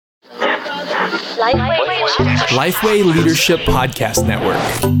Lifeway Leadership Podcast Network.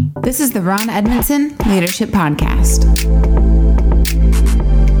 This is the Ron Edmondson Leadership Podcast.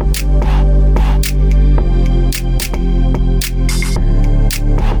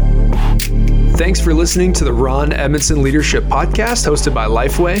 Thanks for listening to the Ron Edmondson Leadership Podcast hosted by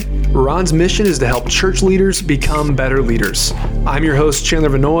Lifeway. Ron's mission is to help church leaders become better leaders. I'm your host, Chandler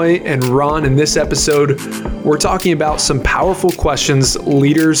Vanoy, and Ron, in this episode, we're talking about some powerful questions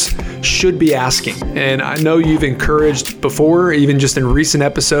leaders should be asking. And I know you've encouraged before, even just in recent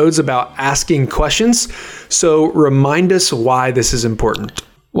episodes, about asking questions. So remind us why this is important.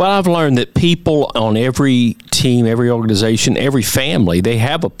 Well, I've learned that people on every team, every organization, every family, they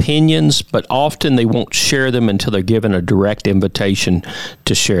have opinions, but often they won't share them until they're given a direct invitation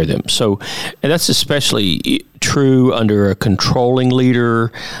to share them. So, and that's especially true under a controlling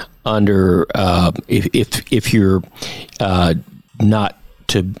leader, under if you're not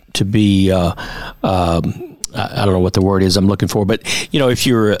to be I don't know what the word is I'm looking for, but if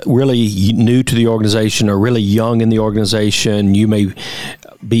you're really new to the organization or really young in the organization, you may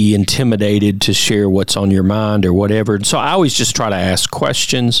be intimidated to share what's on your mind or whatever. So I always just try to ask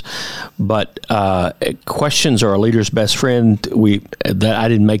questions, but questions are a leader's best friend. I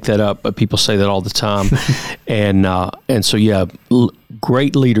didn't make that up, but people say that all the time. and so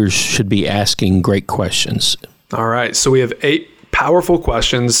great leaders should be asking great questions. All right, so we have 8 powerful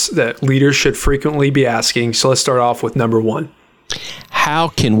questions that leaders should frequently be asking. So let's start off with number 1. How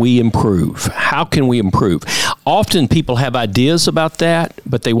can we improve? How can we improve? Often people have ideas about that,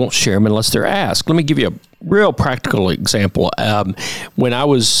 but they won't share them unless they're asked. Let me give you a real practical example. When I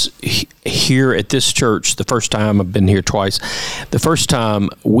was here at this church, the first time, I've been here twice, the first time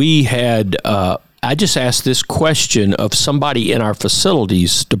we had I just asked this question of somebody in our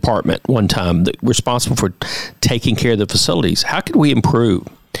facilities department one time, responsible for taking care of the facilities. How could we improve?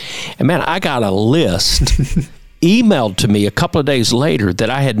 And man, I got a list emailed to me a couple of days later that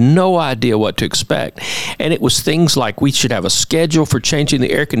I had no idea what to expect. And it was things like we should have a schedule for changing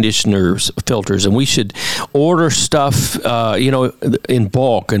the air conditioners filters, and we should order stuff, in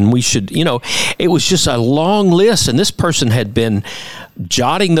bulk, and we should, it was just a long list. And this person had been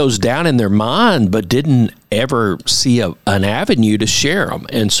jotting those down in their mind, but didn't ever see an avenue to share them.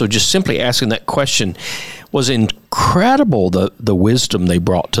 And so just simply asking that question was incredible, the wisdom they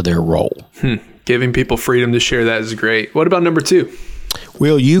brought to their role. Giving people freedom to share that is great. What about number 2?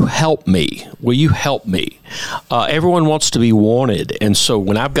 Will you help me? Will you help me? Everyone wants to be wanted. And so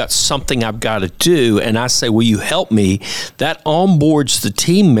when I've got something I've got to do and I say, will you help me? That onboards the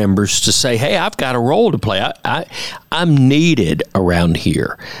team members to say, hey, I've got a role to play. I'm needed around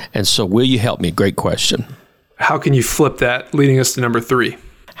here. And so will you help me? Great question. How can you flip that, leading us to number 3?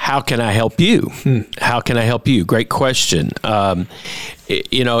 How can I help you? How can I help you? Great question. Again,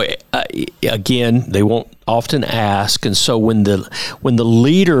 they won't often ask. And so when the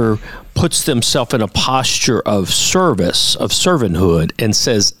leader puts themselves in a posture of service, of servanthood, and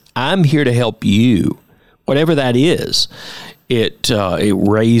says, I'm here to help you, whatever that is, it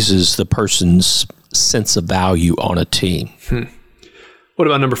raises the person's sense of value on a team. What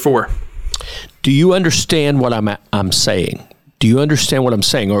about number 4? Do you understand what I'm saying? Do you understand what I'm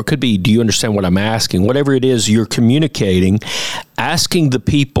saying? Or it could be, do you understand what I'm asking? Whatever it is you're communicating, asking the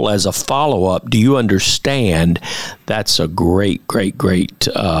people as a follow-up, do you understand? That's a great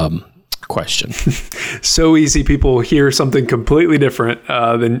question. So easy. People hear something completely different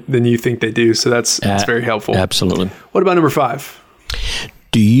than you think they do. So that's very helpful. Absolutely. What about number 5?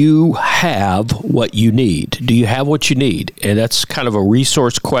 Do you have what you need? Do you have what you need? And that's kind of a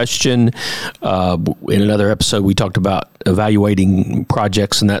resource question. In another episode, we talked about evaluating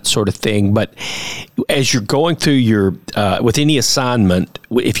projects and that sort of thing. But as you're going through your, with any assignment,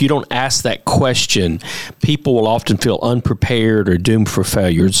 if you don't ask that question, people will often feel unprepared or doomed for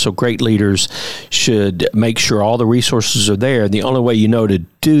failure. So great leaders should make sure all the resources are there. And the only way you know to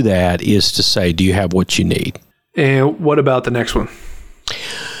do that is to say, do you have what you need? And what about the next one?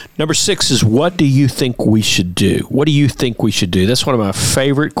 Number 6 is, what do you think we should do? What do you think we should do? That's one of my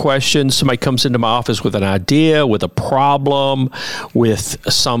favorite questions. Somebody comes into my office with an idea, with a problem, with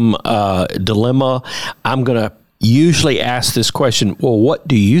some dilemma. I'm going to usually ask this question, well, what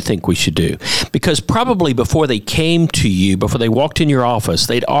do you think we should do? Because probably before they came to you, before they walked in your office,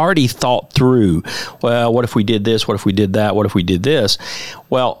 they'd already thought through, well, what if we did this? What if we did that? What if we did this?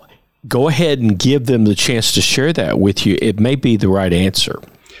 Well, go ahead and give them the chance to share that with you. It may be the right answer.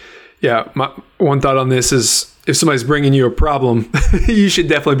 Yeah, my one thought on this is, if somebody's bringing you a problem, you should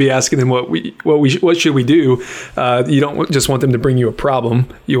definitely be asking them what should we do. You don't just want them to bring you a problem.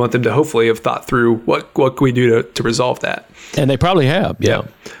 You want them to hopefully have thought through what can we do to resolve that. And they probably have. Yeah.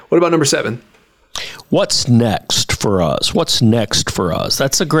 What about number 7? what's next for us? What's next for us?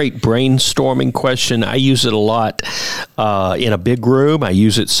 That's a great brainstorming question. I use it a lot in a big room. I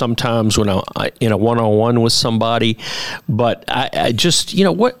use it sometimes when I'm in a one-on-one with somebody. But I just,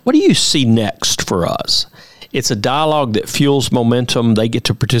 what do you see next for us? It's a dialogue that fuels momentum. They get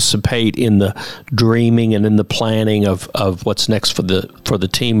to participate in the dreaming and in the planning of what's next for the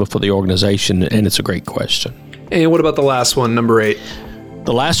team or for the organization, and it's a great question. And what about the last one, number 8?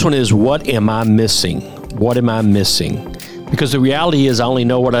 The last one is, what am I missing? What am I missing? Because the reality is I only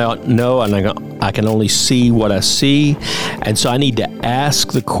know what I know, and I can only see what I see. And so I need to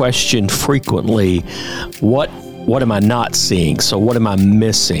ask the question frequently, what am I not seeing? So what am I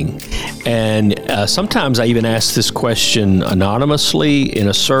missing? And sometimes I even ask this question anonymously in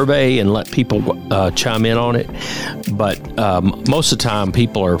a survey and let people chime in on it. But most of the time,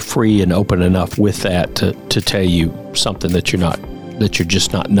 people are free and open enough with that to tell you something that you're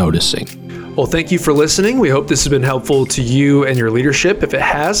just not noticing. Well, thank you for listening. We hope this has been helpful to you and your leadership. If it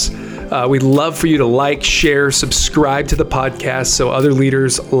has, we'd love for you to like, share, subscribe to the podcast so other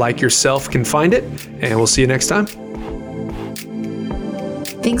leaders like yourself can find it. And we'll see you next time.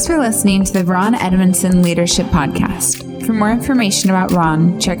 Thanks for listening to the Ron Edmondson Leadership Podcast. For more information about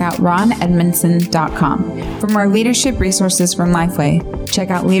Ron, check out ronedmondson.com. For more leadership resources from Lifeway,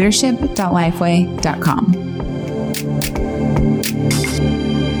 check out leadership.lifeway.com.